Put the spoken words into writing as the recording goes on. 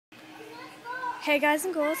Hey guys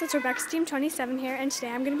and girls, it's Rebecca's Team 27 here, and today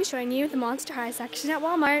I'm going to be showing you the Monster High section at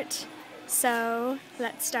Walmart. So,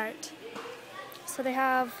 let's start. So they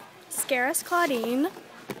have Scarus Claudine,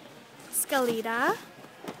 Scalita,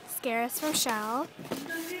 Scarus Rochelle,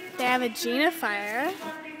 they have a Gina Fire,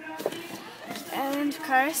 and of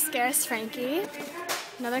course Scarus Frankie,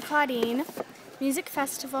 another Claudine, Music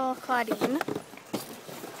Festival Claudine,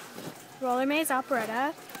 Roller Maze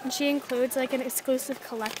Operetta, and she includes like an exclusive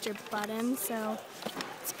collector button, so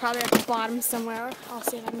it's probably at the bottom somewhere. I'll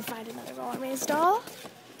see if I can find another Roller Maze doll.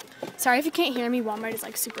 Sorry if you can't hear me, Walmart is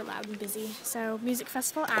like super loud and busy. So Music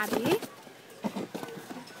Festival Abby,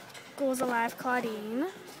 Ghouls Alive Claudine,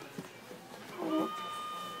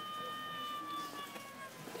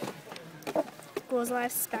 Ghouls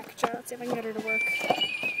Alive Spectra. Let's see if I can get her to work.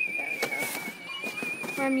 There we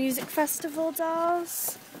go. More Music Festival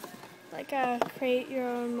dolls. Like a create your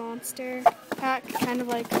own monster pack kind of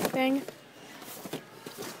like thing.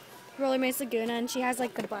 Roller Maze Laguna, and she has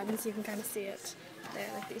like the buttons, you can kind of see it there,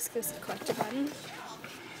 like the exclusive collector button.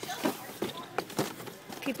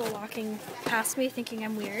 People walking past me thinking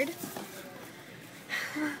I'm weird.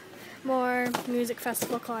 More Music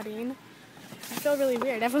Festival Claudine. I feel really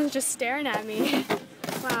weird, everyone's just staring at me.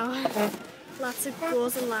 Wow. Lots of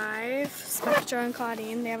Ghouls Alive, Spectra and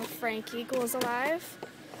Claudine. They have a Frankie Ghouls Alive.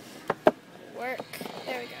 Work.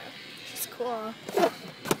 There we go. She's cool.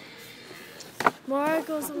 More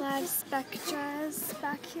Ghouls Alive Spectras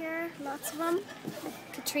back here. Lots of them.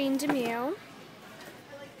 Katrine DeMille.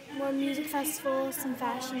 More Music Festival, some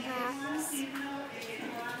fashion packs.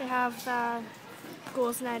 They have the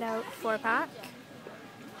Ghouls Night Out 4-pack.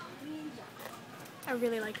 I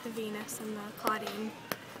really like the Venus and the Claudine.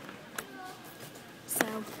 So,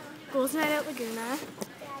 Ghouls Night Out Laguna.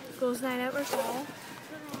 Ghouls Night Out Rochelle.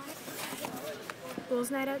 Ghouls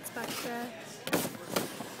Night Out Spectra.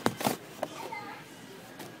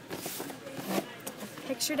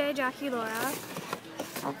 Picture Day Jackie Laura.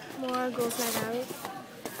 More Ghouls Night Out.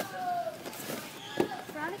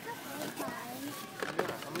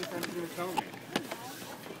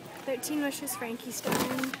 13 Wishes Frankie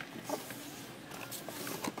Stone.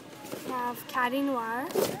 We have Caddy Noir.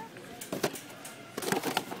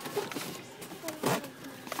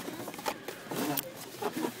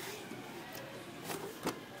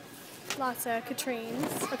 Lots of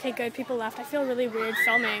Katrines. Okay, good, people left. I feel really weird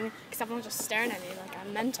filming because everyone's just staring at me like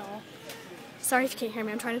I'm mental. Sorry if you can't hear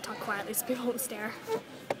me, I'm trying to talk quietly so people won't stare.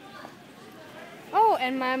 Oh,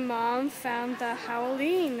 and my mom found the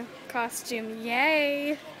Halloween costume.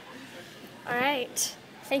 Yay! Alright,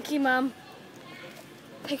 thank you, Mom.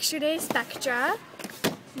 Picture Day Spectra.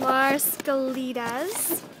 More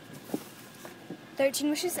Scalitas. 13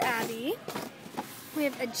 Wishes Abby. We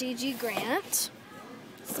have a Gigi Grant.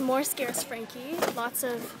 Some more Scarus Frankie, lots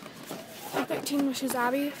of 13 Wishes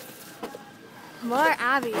Abby, more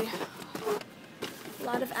Abby, a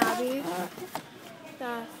lot of Abby,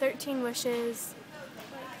 the 13 Wishes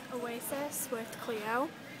like, Oasis with Cleo,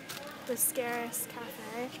 the Scarus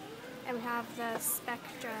Cafe, and we have the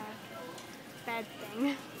Spectra bed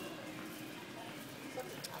thing.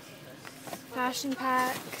 Fashion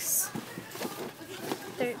packs,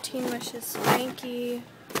 13 Wishes Frankie,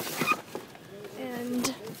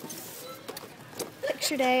 and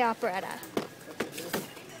Picture Day Operetta.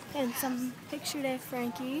 And some Picture Day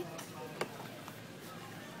Frankie.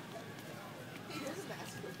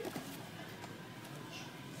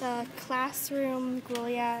 The Classroom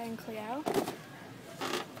Gloria and Cleo.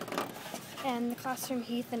 And the Classroom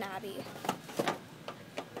Heath and Abby.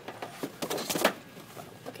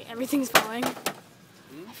 Okay, everything's falling.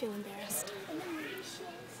 I feel embarrassed.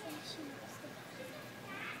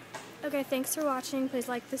 Okay, thanks for watching. Please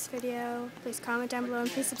like this video. Please comment down below and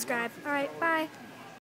please subscribe. Alright, bye!